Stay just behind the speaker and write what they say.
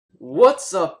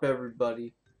What's up,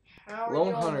 everybody? How are Lone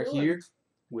y'all Hunter doing? here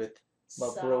with my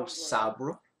bro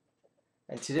Sabra,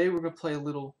 and today we're gonna play a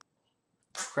little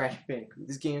Crash Bandicoot.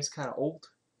 This game's kind of old,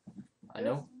 I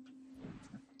know,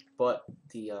 but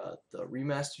the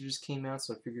remaster just came out,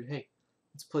 so I figured, hey,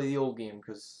 let's play the old game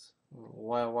because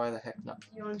why the heck not?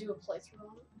 You want to do a playthrough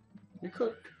on it? You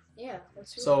could. Yeah,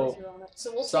 let's do a So, playthrough on it.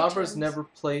 So we'll take Sabra's turns. never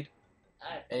played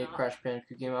I've any not. Crash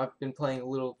Bandicoot game. I've been playing a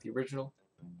little of the original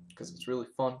because it's really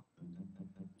fun.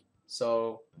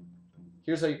 So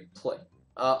here's how you play.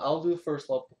 I'll do the first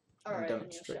level and Alright,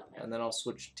 demonstrate, and then I'll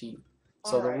switch to you.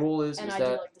 So Alright. the rule is and I that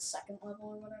do like the second level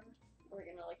or whatever. We're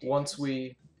gonna like. once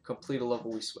we complete a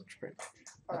level, we switch. Pretty much.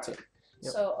 That's Alright. it.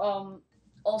 Yep. So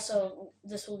also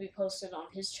this will be posted on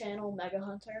his channel, Mega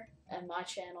Hunter, and my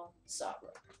channel, Sabra.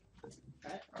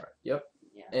 Right. All right. Yep.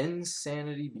 Yeah.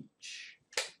 Insanity Beach.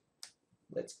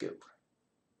 Let's go.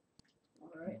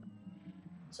 Alright.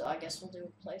 So I guess we'll do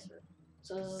a playthrough.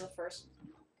 So this is the first.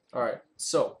 All right.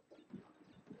 So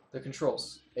the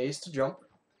controls: A is to jump.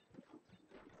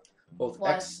 Both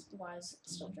Why X is it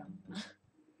still jump?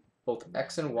 Both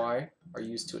X and Y are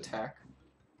used to attack.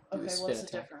 Do Okay, the spin what's the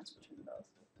attack. difference between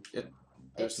both?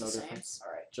 There's It's no the same. difference.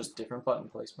 Alright. Just different button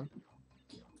placement.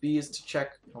 B is to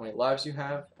check how many lives you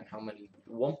have and how many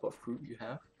Wumpa fruit you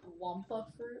have. Wumpa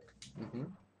fruit? Mm-hmm.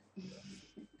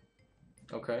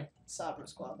 Okay. Sabra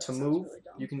Squad. To move, really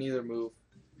dumb. you can either move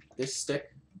this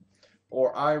stick,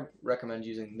 or I recommend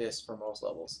using this for most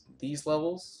levels. These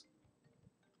levels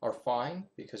are fine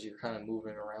because you're kind of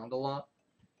moving around a lot,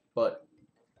 but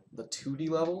the 2D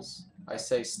levels, I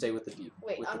say stay with the D.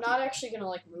 Wait, I'm not actually gonna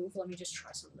like move. Let me just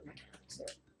try some of the mechanics here.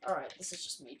 Alright, this is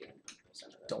just me doing 100%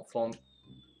 of it. Don't fall.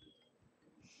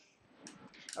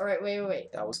 Alright,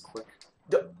 wait. That was quick.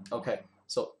 Okay,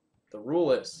 so the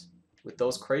rule is, with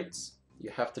those crates, you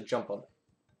have to jump on them.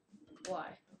 Why?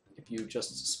 If you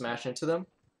just smash into them,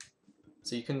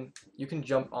 so you can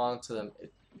jump onto them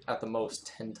at the most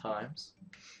 10 times,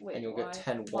 Wait, and you'll why? get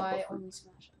 10 Why Wumpa fruit. only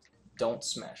smash it? Don't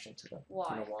smash into them. Why?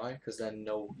 You know why? Because then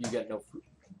you get no fruit.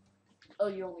 Oh,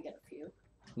 you only get a few.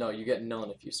 No, you get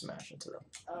none if you smash into them.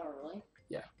 Oh, really?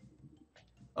 Yeah.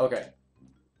 Okay.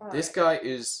 Alright. This guy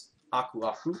is Aku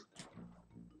Aku.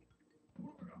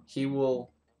 He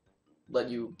will let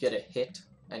you get a hit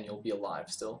and you'll be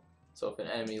alive still. So if an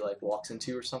enemy like walks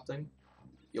into you or something,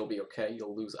 you'll be okay.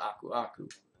 You'll lose Aku Aku,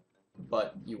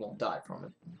 but you won't die from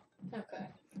it. Okay.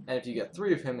 And if you get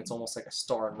 3 of him, it's almost like a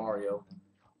star in Mario,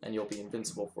 and you'll be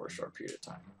invincible for a short period of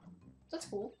time. That's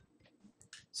cool.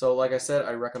 So like I said,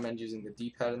 I recommend using the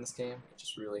D-pad in this game. It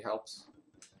just really helps.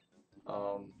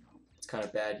 It's kind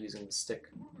of bad using the stick.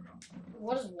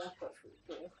 What does Wumpa fruit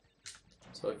do?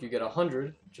 So if you get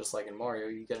 100, just like in Mario,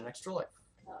 you get an extra life.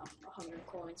 100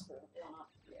 coins for 1 up.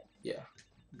 Yeah,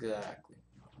 exactly.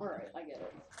 Alright, I get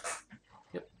it.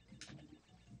 Yep.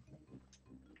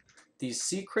 These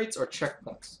C crates are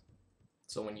checkpoints.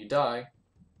 So when you die,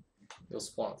 you'll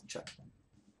spawn at the checkpoint.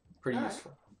 Pretty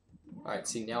useful. Alright,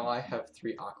 see now I have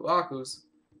 3 Aku Akus,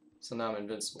 so now I'm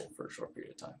invincible for a short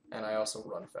period of time. And I also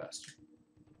run faster.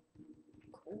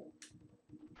 Cool.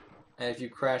 And if you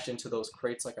crash into those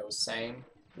crates like I was saying,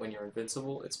 when you're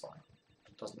invincible, it's fine.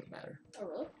 It doesn't matter. Oh,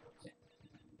 really? Yeah.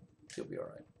 You'll be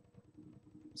alright.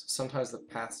 So sometimes the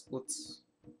path splits,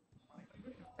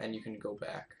 and you can go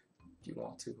back if you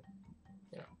want to.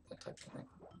 You know, that type of thing.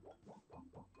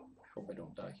 I hope I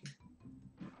don't die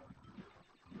here.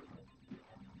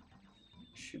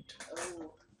 Shoot.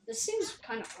 Oh. This seems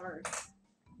kind of hard.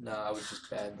 Nah, I was just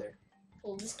bad there.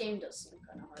 Well, this game does seem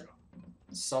kind of hard.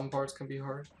 Some parts can be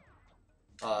hard.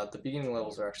 The beginning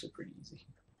levels are actually pretty easy.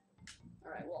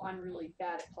 Alright, well, I'm really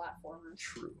bad at platformers.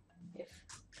 True. If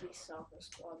the Sabra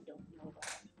Squad don't know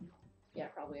that. Yeah, I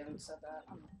probably haven't said that.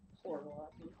 I'm horrible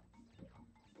at them.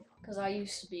 Because I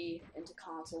used to be into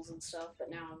consoles and stuff, but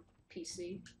now I'm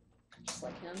PC. Just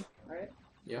like him, right?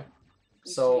 Yeah.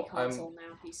 Used So to be console,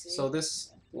 now PC. So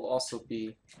this will also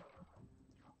be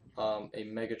a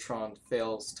Megatron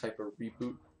fails type of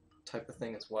reboot type of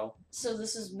thing as well. So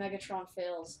this is Megatron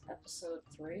Fails episode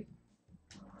 3?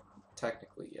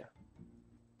 Technically, yeah.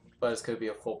 But it's going to be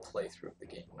a full playthrough of the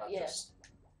game, not just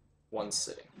one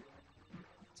sitting.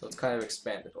 So it's kind of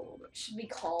expanded a little bit. Should we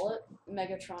call it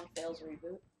Megatron Fails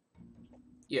Reboot?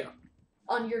 Yeah.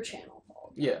 On your channel,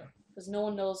 Paul. Yeah. Because no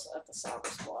one knows at the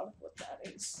Sabra Squad what that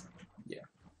is. Yeah.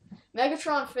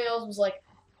 Megatron Fails was like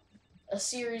a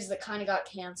series that kind of got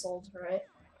canceled, right?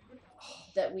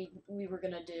 That we were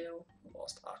gonna do.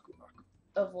 Lost Aku Aku.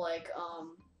 Of like,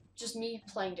 just me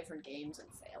playing different games and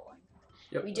failing.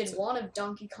 Yep, we did one of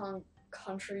Donkey Kong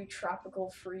Country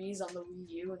Tropical Freeze on the Wii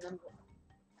U, and then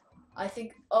I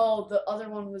think. Oh, the other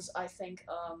one was I think.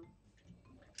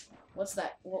 What's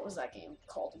that? What was that game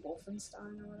called?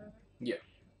 Wolfenstein or whatever. Yeah.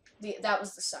 That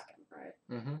was the second, right?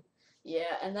 Mm-hmm.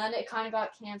 Yeah, and then it kind of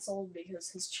got canceled because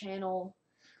his channel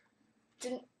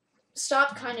didn't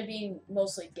stopped kind of being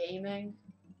mostly gaming,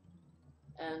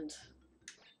 and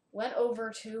went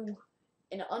over to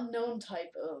an unknown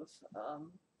type of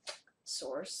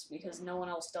source because no one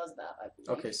else does that. I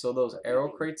believe. Okay, so those arrow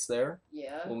crates there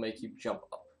Yeah. will make you jump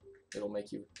up. It'll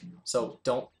make you. So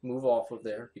don't move off of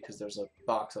there because there's a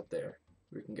box up there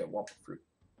where you can get Wumpa fruit.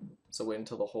 So wait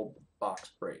until the whole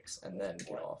box breaks and then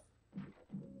get off.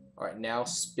 Alright, now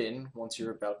spin once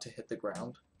you're about to hit the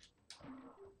ground.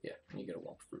 Yeah, and you get a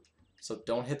Wumpa fruit. So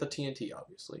don't hit the TNT,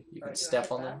 obviously. You can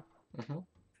step on them. Mm-hmm.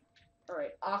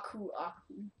 Alright, Aku.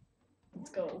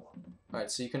 Let's go.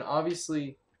 Alright, so you can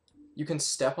obviously. You can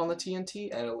step on the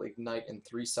TNT and it'll ignite in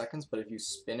 3 seconds, but if you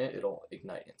spin it, it'll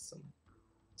ignite instantly.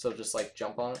 So just like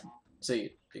jump on it. See,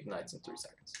 it ignites in 3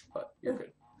 seconds, but you're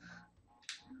good.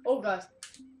 Oh god.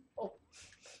 Oh.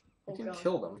 You can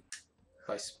kill them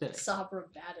by spinning. Sabra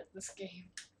bad at this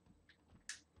game.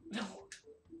 No.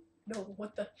 No,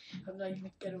 what the? How did I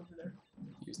even get over there?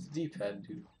 Use the D-pad,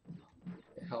 dude.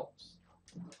 It helps.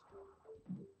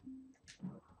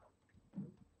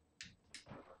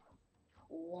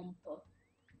 Wumpa.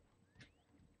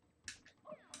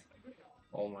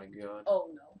 Oh my god. Oh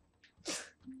no.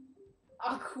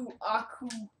 Aku.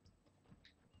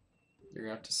 You're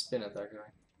gonna have to spin at that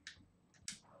guy.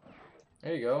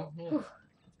 There you go. Yeah.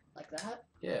 Like that?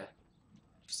 Yeah.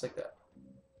 Just like that.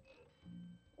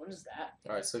 What is that?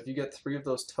 Alright, so if you get 3 of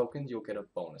those tokens, you'll get a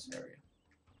bonus area.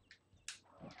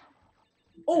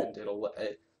 Oh! And it'll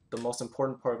the most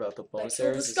important part about the bonus killed the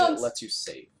areas is skunks. it lets you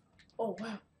save. Oh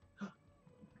wow.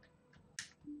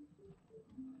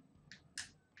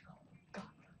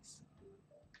 God.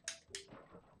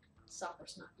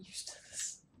 Sabra's not used to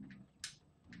this.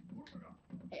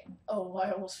 Hey, oh,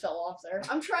 I almost fell off there.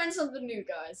 I'm trying something new,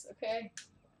 guys, okay?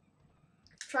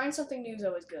 Trying something new is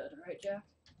always good, right, Jack?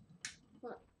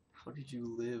 What? How did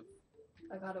you live?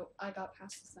 I got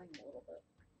past the thing a little bit.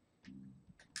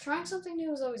 Trying something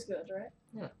new is always good, right?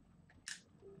 Yeah.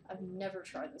 I've never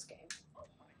tried this game.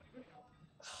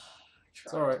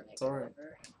 It's alright, it's alright.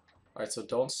 Alright, so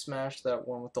don't smash that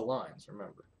one with the lines,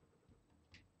 remember.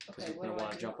 Because Okay, you're going to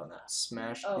want to jump on that.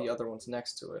 Smash the other ones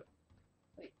next to it.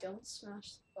 Wait, don't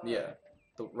smash the bar. Yeah.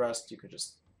 The rest you can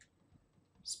just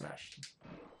smash.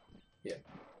 Yeah.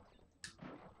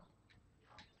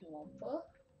 Wumpa,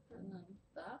 and then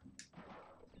that.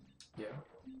 Yeah.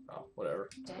 Oh, whatever.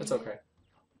 Dang It's it. okay.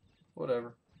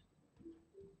 Whatever.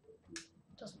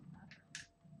 Doesn't matter.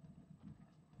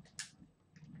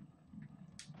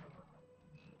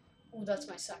 Oh, that's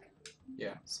my second.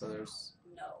 Yeah, so there's...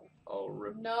 No. Oh,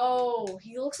 rip. No,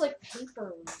 he looks like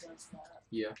paper when he does that.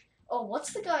 Yeah. Oh,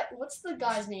 what's the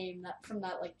guy's name that from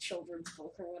that like children's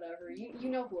book or whatever? You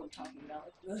know who I'm talking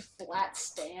about, like the Flat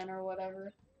Stan or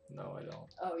whatever. No, I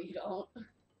don't. Oh, you don't.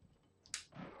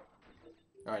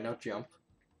 Alright, now jump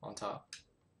on top.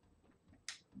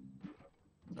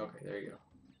 Okay, there you go.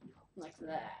 Like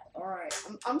that. Alright,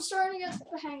 I'm starting to get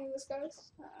the hang of this,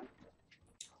 guys.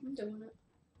 I'm doing it.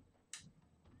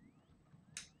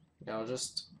 Now,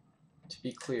 just to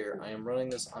be clear, I am running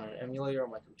this on an emulator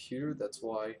on my computer. That's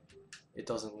why it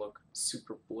doesn't look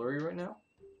super blurry right now.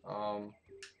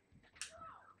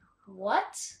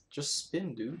 What? Just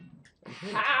spin, dude.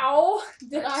 How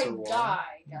did X I or Y.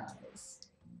 die, guys?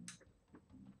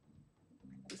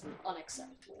 This is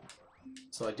unacceptable.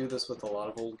 So I do this with a lot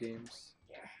of old games.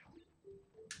 Yeah.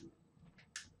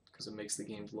 Because it makes the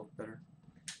games look better.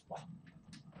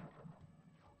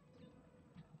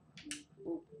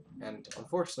 And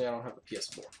unfortunately, I don't have a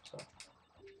PS4, so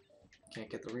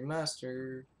can't get the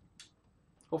remaster.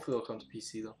 Hopefully, it'll come to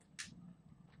PC though.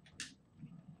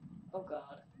 Oh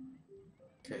god.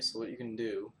 Okay, so what you can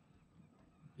do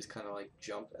is kind of like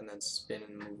jump and then spin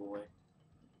and move away.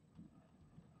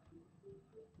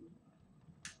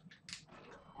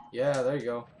 Yeah, there you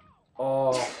go.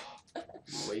 Oh,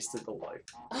 you wasted the life.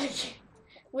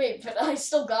 Wait, but I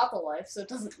still got the life, so it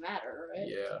doesn't matter, right?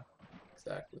 Yeah,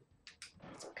 exactly.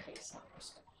 It's okay, Sabra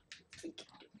Squad. We can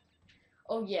do it.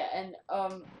 Oh yeah, and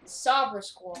Sabra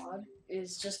Squad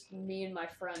is just me and my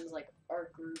friends, like our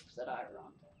group that I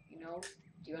run. You know?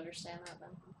 Do you understand that then?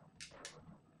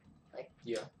 Like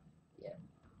Yeah. Yeah.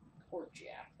 Or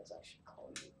Jack, as I should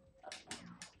call you. I don't know.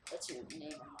 That's your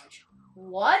name on my show.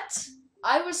 What?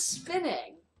 I was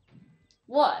spinning.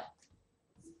 What?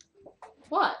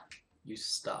 What? You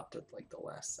stopped at like the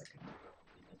last second.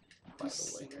 By the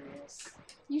way. Serious?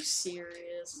 You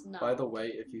serious? No. By the way,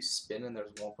 if you spin and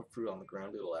there's Wumpa fruit on the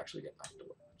ground, it'll actually get knocked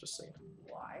away. Just so you know.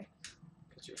 Why?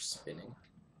 Because you're spinning.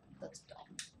 That's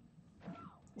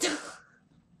dumb.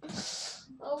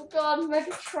 Oh god,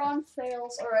 Megatron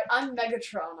fails. Alright, I'm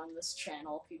Megatron on this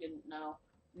channel, if you didn't know.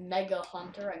 Mega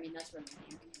Hunter, I mean, that's where the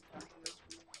name came from.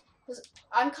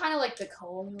 I'm kind of like the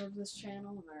co-owner of this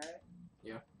channel, am I right?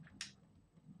 Yeah.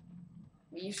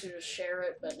 We used to just share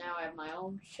it, but now I have my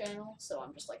own channel, so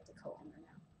I'm just like the co-owner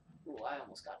now. Ooh, I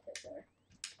almost got hit there.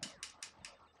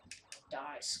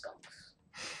 Die, skunks.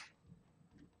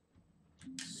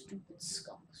 Stupid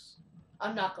skunks.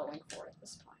 I'm not going for it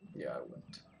this time. Yeah, I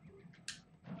wouldn't.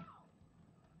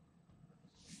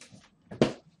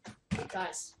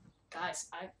 Guys,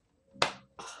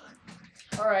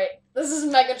 Alright, this is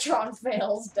Megatron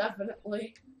fails,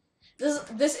 definitely.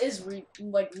 This is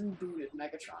rebooted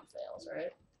Megatron fails,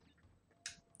 right?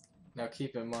 Now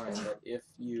keep in mind that if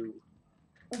you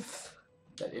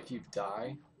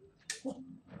die,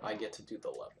 I get to do the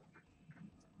level.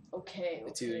 Okay.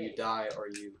 It's either you die or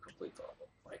you complete the level,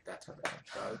 like that type of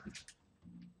thing.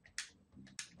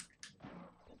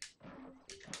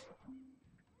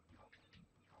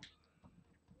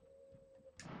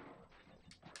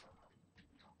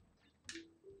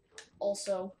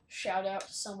 Also, shout out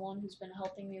to someone who's been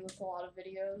helping me with a lot of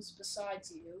videos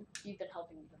besides you. You've been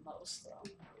helping me the most,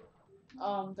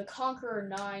 though. The Conqueror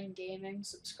 9 Gaming,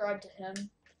 subscribe to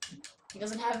him. He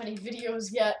doesn't have any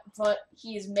videos yet, but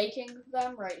he is making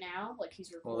them right now. Like,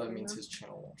 he's recording Well, that means them. his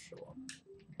channel won't show up.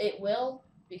 It will,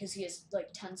 because he has, like,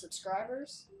 10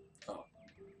 subscribers. Oh.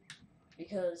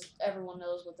 Because everyone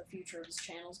knows what the future of his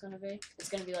channel is going to be. It's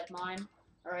going to be like mine.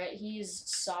 Alright, he's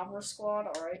Sabra Squad,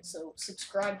 alright, so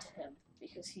subscribe to him,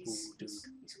 because he's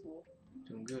cool.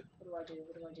 Doing good. What do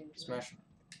I do? Smash him.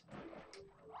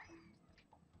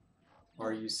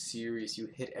 Are you serious? You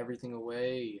hit everything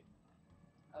away.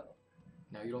 Oh.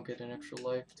 Now you don't get an extra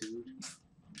life, dude.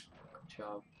 Good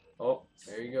job. Oh,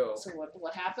 there you go. So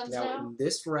what happens now? Now, in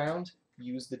this round,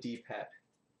 use the D-pad.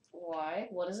 Why?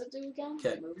 What does it do again?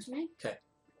 Okay. It moves me? Okay.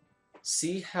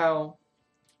 See how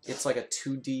it's like a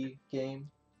 2D game,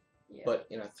 Yeah. but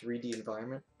in a 3D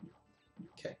environment?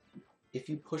 Okay. If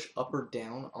you push up or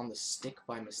down on the stick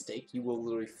by mistake, you will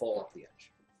literally fall off the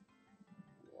edge.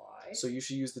 Why? So you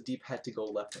should use the D-pad to go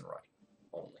left and right,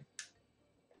 only.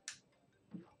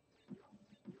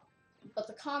 But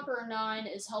the Conqueror 9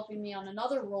 is helping me on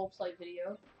another roleplay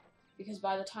video, because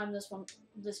by the time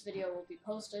this video will be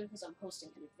posted, because I'm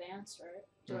posting in advance, right?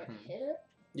 Do I hit it?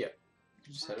 Yeah.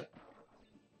 You just hit it.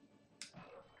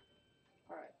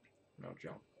 Alright. No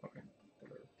jump. Okay.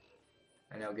 Whatever.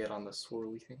 And now get on the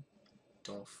swirly thing.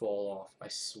 Don't fall off, I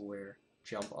swear.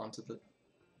 Jump onto the...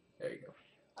 There you go.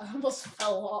 I almost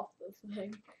fell off the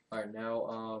thing. Alright,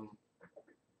 now,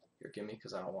 here, give me,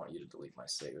 because I don't want you to delete my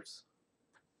saves.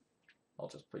 I'll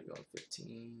just put you on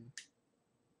 15.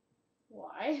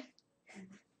 Why?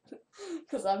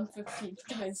 Because I'm 15th,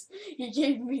 guys. He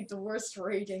gave me the worst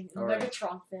rating. Alright.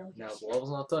 Megatron failed. Now, the level's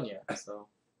not done yet, so...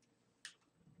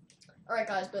 Alright,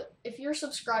 guys, but if you're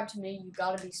subscribed to me, you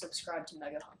gotta be subscribed to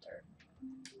Mega Hunter.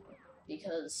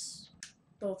 Because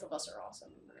both of us are awesome,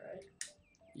 right?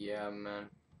 Yeah, man.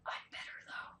 I'm better,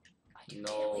 though. I do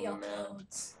No, daily man.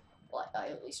 uploads. Well, I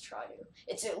at least try to.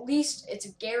 It's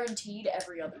guaranteed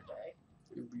every other day.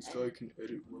 At least I can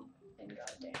edit well. And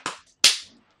goddamn.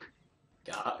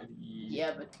 God.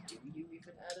 Yeah, but do you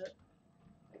even edit?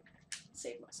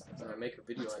 Save myself. When I make a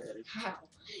video, I edit. How?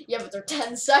 Yeah, but they're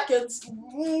 10 seconds.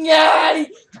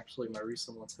 Yay! Actually, my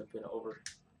recent ones have been over.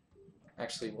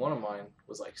 Actually, one of mine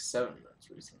was like 7 minutes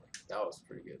recently. That was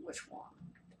pretty good. Which one?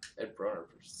 Ed Brunner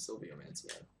versus Sylvia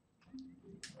Manciano.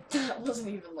 That wasn't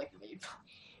even like me.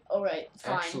 Alright,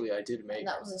 fine. Actually, I did make. And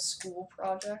that was a school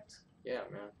project. Yeah,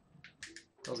 man.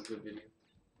 That was a good video.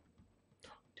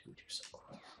 Dude, you're so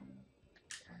close.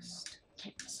 Yes.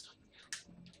 Can't mess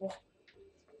it up.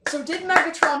 So did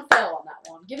Megatron fail on that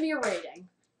one? Give me a rating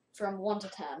from 1 to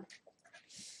 10. I'll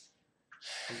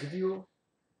give you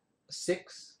a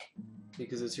 6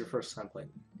 because it's your first time playing.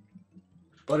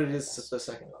 But it is the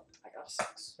second one. I got a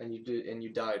 6. And you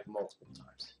died multiple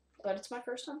times. But it's my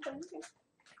first time playing the game.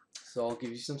 So I'll give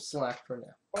you some slack for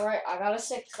now. Alright, I got a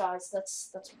 6, guys.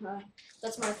 That's my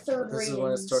third But this rating. is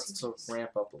when it starts to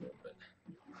ramp up a little bit.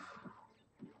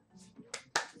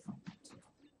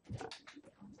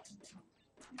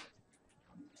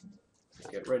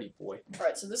 Get ready, boy.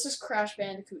 Alright, so this is Crash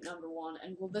Bandicoot number 1,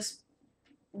 and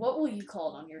what will you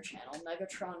call it on your channel?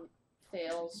 Megatron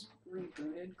Fails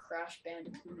Rebooted Crash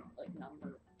Bandicoot, like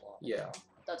number blah, blah, Yeah. blah.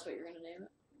 That's what you're gonna name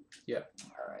it? Yeah.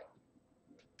 Alright.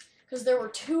 Because there were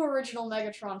 2 original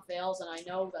Megatron fails, and I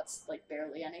know that's like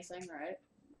barely anything, right?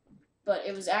 But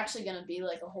it was actually gonna be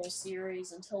like a whole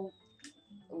series until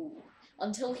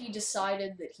he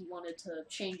decided that he wanted to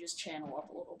change his channel up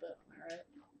a little bit, alright?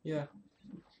 Yeah.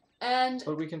 And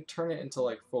but we can turn it into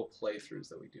like full playthroughs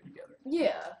that we do together.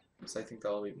 Yeah. Because I think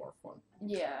that'll be more fun.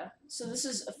 Yeah. So this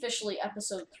is officially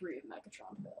episode 3 of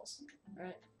Megatron Fails,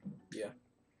 right? Yeah.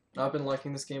 I've been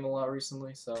liking this game a lot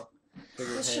recently, so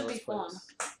figured, This hey, should be let's play fun. this.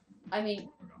 I mean,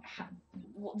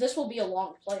 this will be a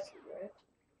long playthrough,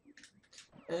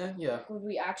 right? Yeah. Would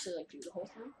we actually like do the whole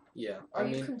thing? Yeah. Are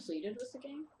you completed with the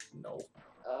game? No.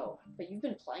 Oh, but you've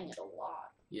been playing it a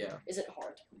lot. Yeah. Is it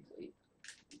hard to complete?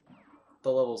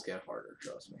 The levels get harder,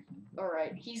 trust me.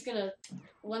 Alright, he's gonna...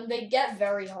 When they get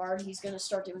very hard, he's gonna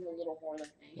start doing a little more than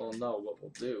me. Well, no, what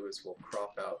we'll do is we'll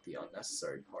crop out the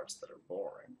unnecessary parts that are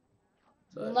boring.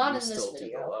 So Well, that not you in this still do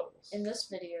video. the levels. In this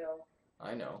video...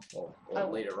 I know. Well,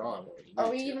 Oh. later on when we need Are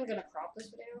we to. even gonna crop this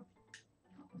video?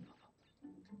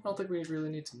 I don't think we really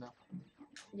need to know.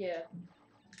 Yeah.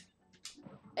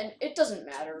 And it doesn't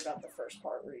matter about the first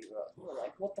part where you were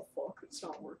like, what the fuck, it's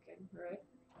not working, right?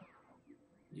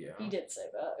 Yeah. He did say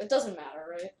that. It doesn't matter,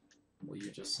 right? Well, you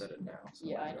just said it now. So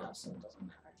Yeah, I know, so it doesn't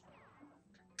matter.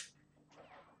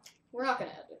 We're not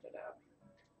gonna edit it out.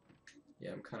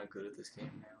 Yeah, I'm kind of good at this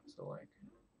game now, so like,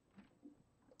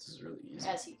 this is really easy.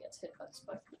 As he gets hit by the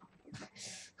spike.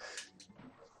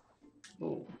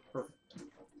 Oh, perfect.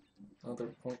 Another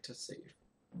point to save.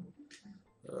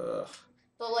 Ugh.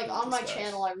 But like Hate on my this guy.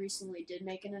 channel, I recently did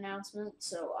make an announcement,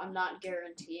 so I'm not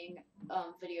guaranteeing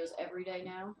videos every day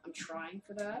now. I'm trying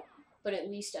for that, but at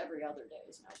least every other day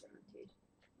is now guaranteed.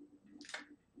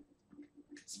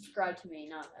 Subscribe to me,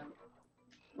 not him.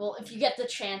 Well, if you get the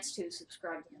chance to,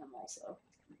 subscribe to him also.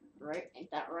 Right? Ain't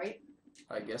that right?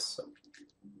 I guess so.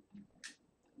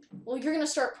 Well, you're gonna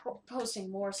start posting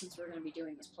more since we're gonna be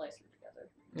doing this playthrough together.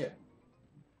 Yeah.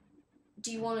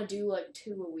 Do you want to do like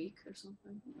 2 a week or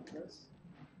something like this?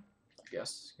 I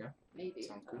guess, yeah. Maybe.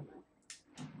 Sounds I don't know.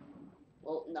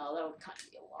 Well, no, that would kind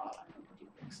of be a lot. I don't do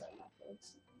big set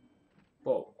methods.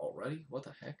 Whoa, already? What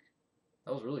the heck?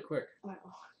 That was really quick. Wow.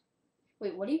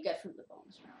 Wait, what do you get from the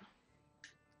bonus round?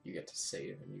 You get to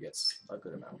save, and you get a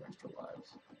good amount of extra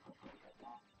lives.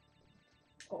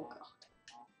 Oh god.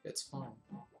 It's fine.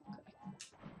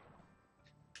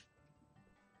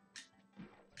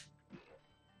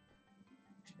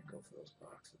 Should I go for those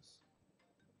boxes?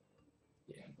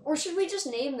 Yeah. Or should we just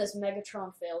name this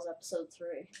Megatron Fails Episode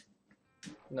 3?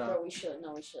 No. Bro, we should.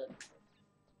 No, we should.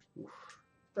 Oof.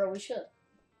 Bro, we should.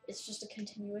 It's just a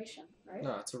continuation, right?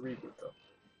 No, it's a reboot though,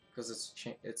 because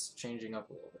it's changing up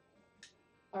a little bit.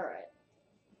 Alright.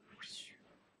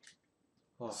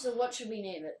 Oh. So what should we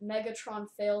name it? Megatron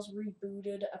Fails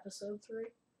Rebooted Episode 3?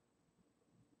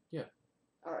 Yeah.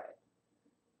 Alright.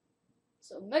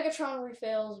 So Megatron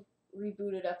Fails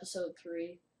Rebooted Episode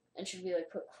 3. And should we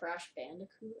like put Crash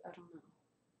Bandicoot? I don't know.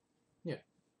 Yeah.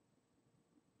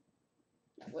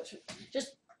 What should,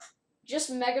 just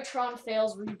Megatron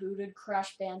Fails Rebooted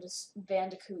Crash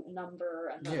Bandicoot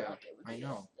number and then Yeah, like it would I be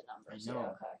know. the numbers. I know. Yeah,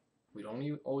 okay. We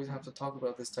don't always have to talk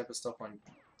about this type of stuff on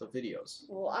the videos.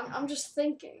 Well, I'm just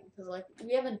thinking because like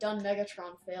we haven't done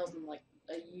Megatron Fails in like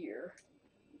a year.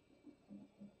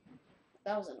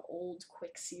 That was an old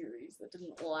quick series that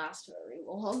didn't last very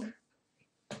long.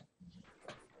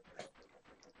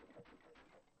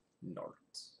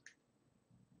 Nards.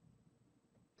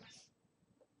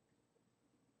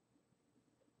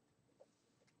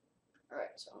 Alright,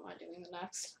 so am I doing the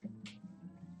next?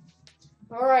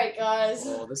 Alright, guys.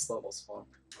 Oh, this level's fun.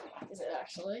 Is it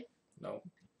actually? No.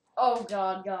 Oh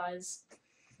god, guys.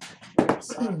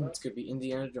 It's gonna be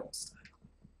Indiana Jones style.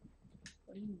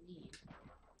 What do you mean?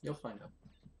 You'll find out.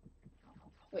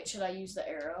 Wait, should I use the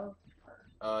arrow?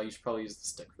 You should probably use the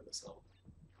stick for this level.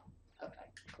 Okay,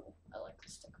 cool. I like the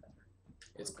stick better.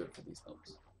 It's good for these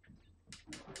levels.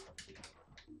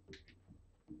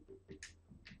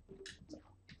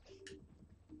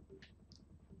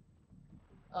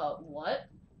 What?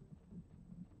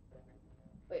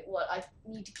 Wait, what? I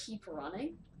need to keep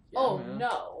running? Yeah, Oh, man.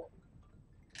 no.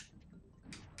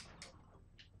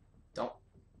 Don't.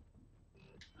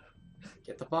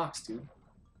 Get the box, dude.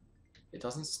 It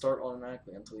doesn't start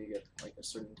automatically until you get like a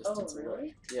certain distance really?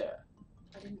 away. Yeah.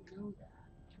 I didn't know that.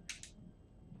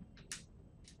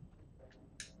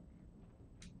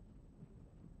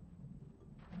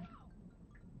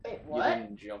 Wait, You what?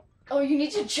 didn't jump. Oh, you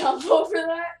need to jump over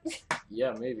that?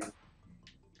 Yeah, maybe.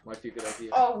 Might be a good idea.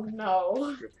 Oh,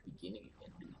 no. You're at the beginning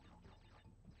again.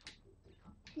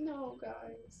 No,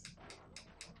 guys.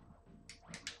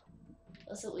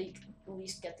 Let's at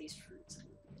least get these fruits.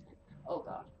 Oh,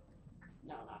 God.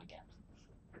 No, not again.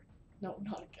 No,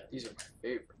 not again. These are my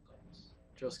favorite things.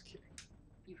 Just kidding.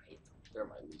 You hate them. They're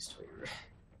my least favorite.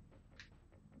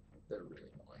 They're really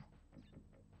annoying.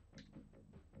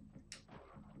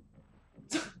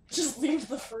 Just leave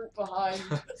the fruit behind.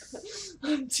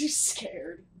 I'm too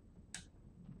scared.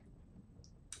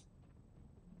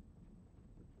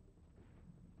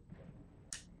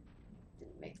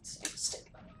 Didn't make the same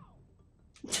mistake.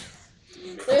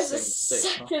 There's a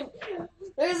second.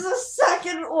 There's a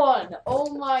second one.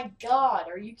 Oh my god,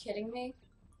 are you kidding me?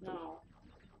 No.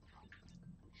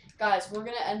 Guys, we're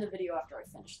gonna end the video after I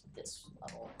finish this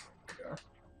level. Yeah.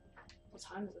 What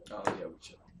time is it? Oh yeah, we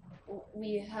should.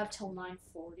 We have till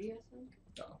 9:40, I think.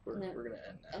 No, we're gonna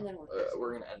end now. And then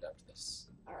we're gonna end after this.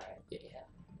 All right. Yeah.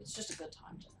 It's just a good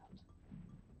time to end.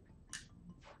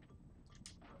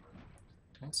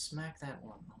 Don't smack that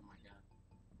one. Oh my god.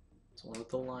 It's one with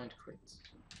the lined crates.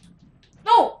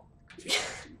 No!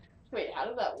 Wait, how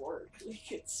did that work? You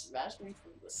could smash me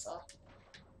from the side.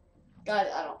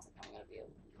 Guys, I don't think I'm gonna be able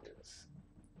to do this.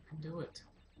 You can do it.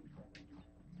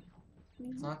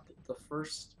 It's not the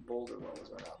first boulder levels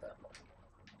are not that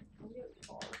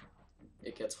hard.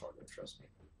 It gets harder, trust me.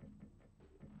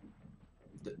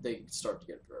 They start to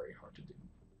get very hard to do.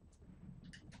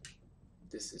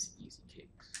 This is easy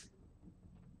cakes.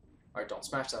 Alright, don't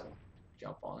smash that one.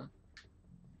 Jump on it.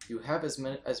 You have as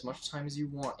much time as you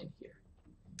want in here.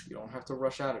 You don't have to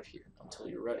rush out of here until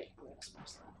you're ready. I'm gonna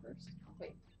smash that first.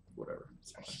 Wait. Whatever.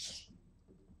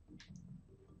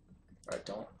 Alright,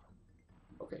 don't.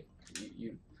 Okay,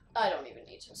 you. I don't even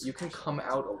need to. You can come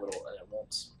out a little,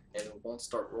 and it won't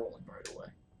start rolling right away.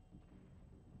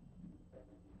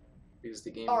 Because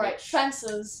the game. All right,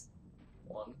 fences.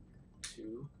 1,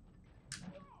 2.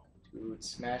 Dude,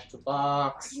 smash the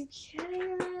box. Are you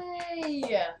kidding me?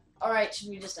 All right, should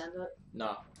we just end it?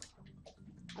 No.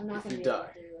 I'm not gonna If be you able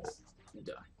die. to do this. You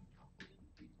die.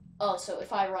 Oh, so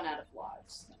if I run out of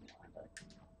lives, then we'll end it.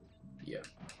 Yeah.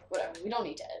 Whatever. We don't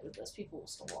need to edit this. People will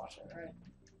still watch it, right?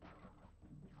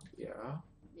 Yeah.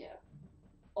 Yeah.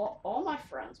 All my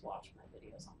friends watch my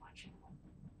videos on my channel.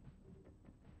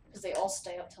 Because they all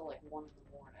stay up till like 1 in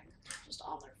the morning, just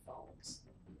on their phones.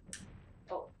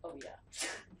 Oh yeah.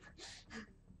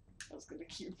 I was gonna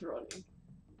keep running.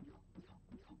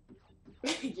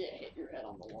 Yeah, hit your head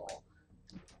on the wall.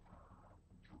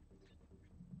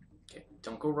 Okay,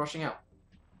 don't go rushing out.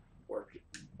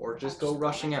 Or just go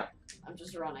rushing out. I'm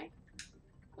just running.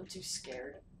 I'm too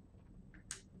scared.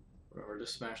 Remember to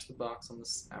smash the box on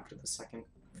this after the second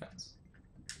fence.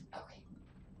 Okay.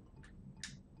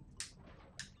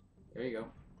 There you go.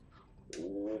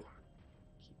 Oh,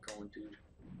 keep going, dude.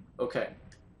 Okay,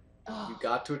 you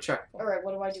got to a checkpoint. Alright,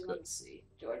 what do I do on C?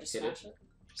 Do I just smash it?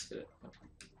 Just hit it.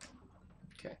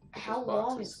 Okay. How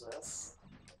long is this?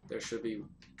 This should be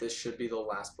the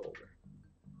last boulder.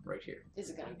 Right here. Is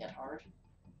it gonna get hard?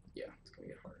 Yeah, it's gonna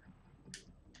get harder.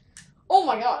 Oh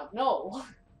my god, no!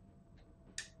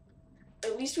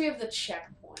 At least we have the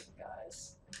checkpoint,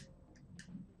 guys.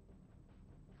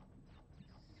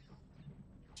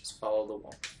 Just follow the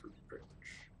one fruit bridge.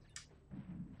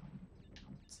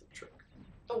 That's the trick.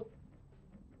 Oh.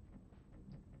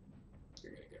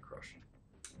 You're gonna get crushed.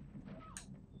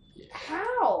 Yeah.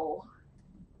 How?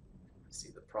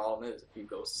 See, the problem is if you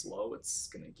go slow, it's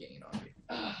gonna gain on you.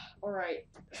 Alright.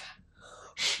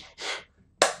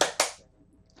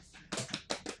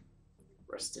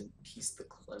 Rest in peace, the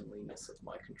cleanliness of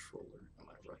my controller. Am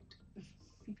I right?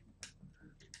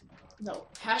 No.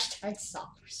 Hashtag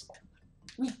stop.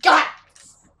 We got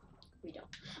this! We don't.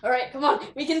 Alright, come on.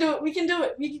 We can do it. We can do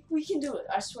it. We can do it.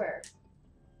 I swear.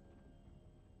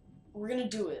 We're gonna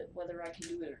do it, whether I can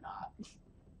do it or not.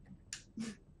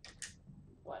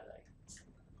 Why did I?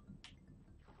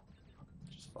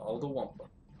 Just follow the Wumpa.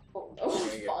 Oh no. You're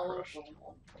gonna get Follow crushed. the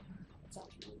wall. That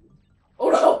sounds really... Oh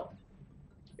no!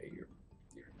 Yeah, you're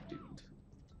doomed.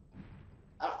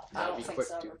 I don't think quick,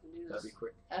 Sabra dude. can do Gotta this. be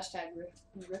quick. Hashtag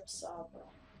rip Sabra.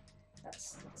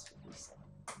 That's what we said.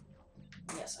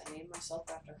 Yes, I named myself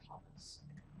after hummus.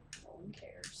 No one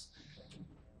cares.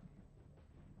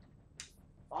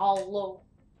 Follow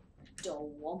the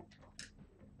Wumpa.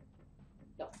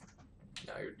 No.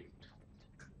 Now you're doomed.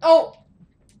 Oh!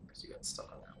 Because you got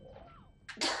stuck on that wall.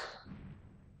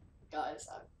 Guys,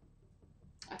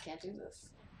 I can't do this.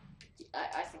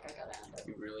 I think I gotta end it.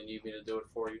 You really need me to do it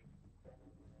for you?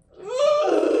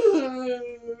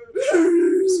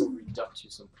 This will deduct you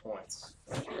some points.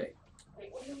 Okay.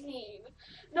 Wait, what do you mean?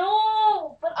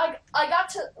 No! But I got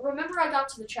to... Remember I got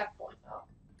to the checkpoint, though.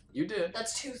 You did.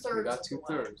 That's 2/3. You got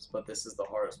 2/3, but this is the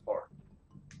hardest part.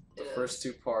 The first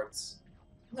two parts.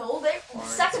 No, the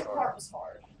second part was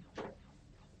hard.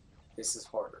 this is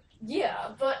harder.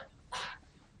 Yeah, but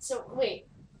so wait.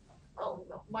 Oh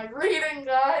no, my rating,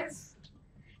 guys.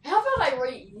 How about I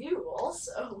rate you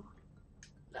also?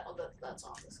 No, that's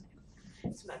not this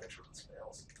game. It's Megatron's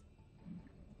fails.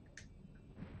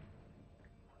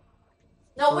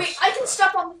 No, wait, I can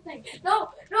step on the thing. No,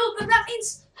 then that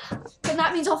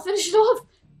means I'll finish it off.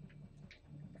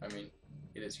 I mean,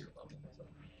 it is your level. So.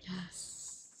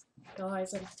 Yes.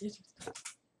 Guys, I did it.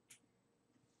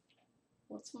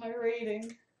 What's my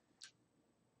rating?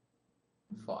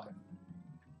 5.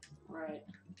 Alright.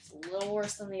 It's a little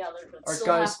worse than the other, but Alright, still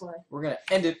guys, halfway. we're going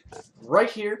to end it right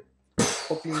here.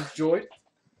 Hope you enjoyed,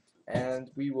 and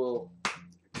we will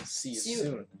see you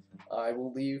soon. I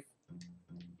will leave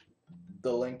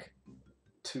the link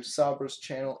to Sabra's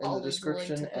channel in the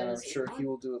description, and I'm sure he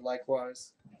will do it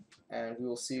likewise. And we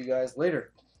will see you guys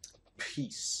later.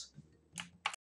 Peace.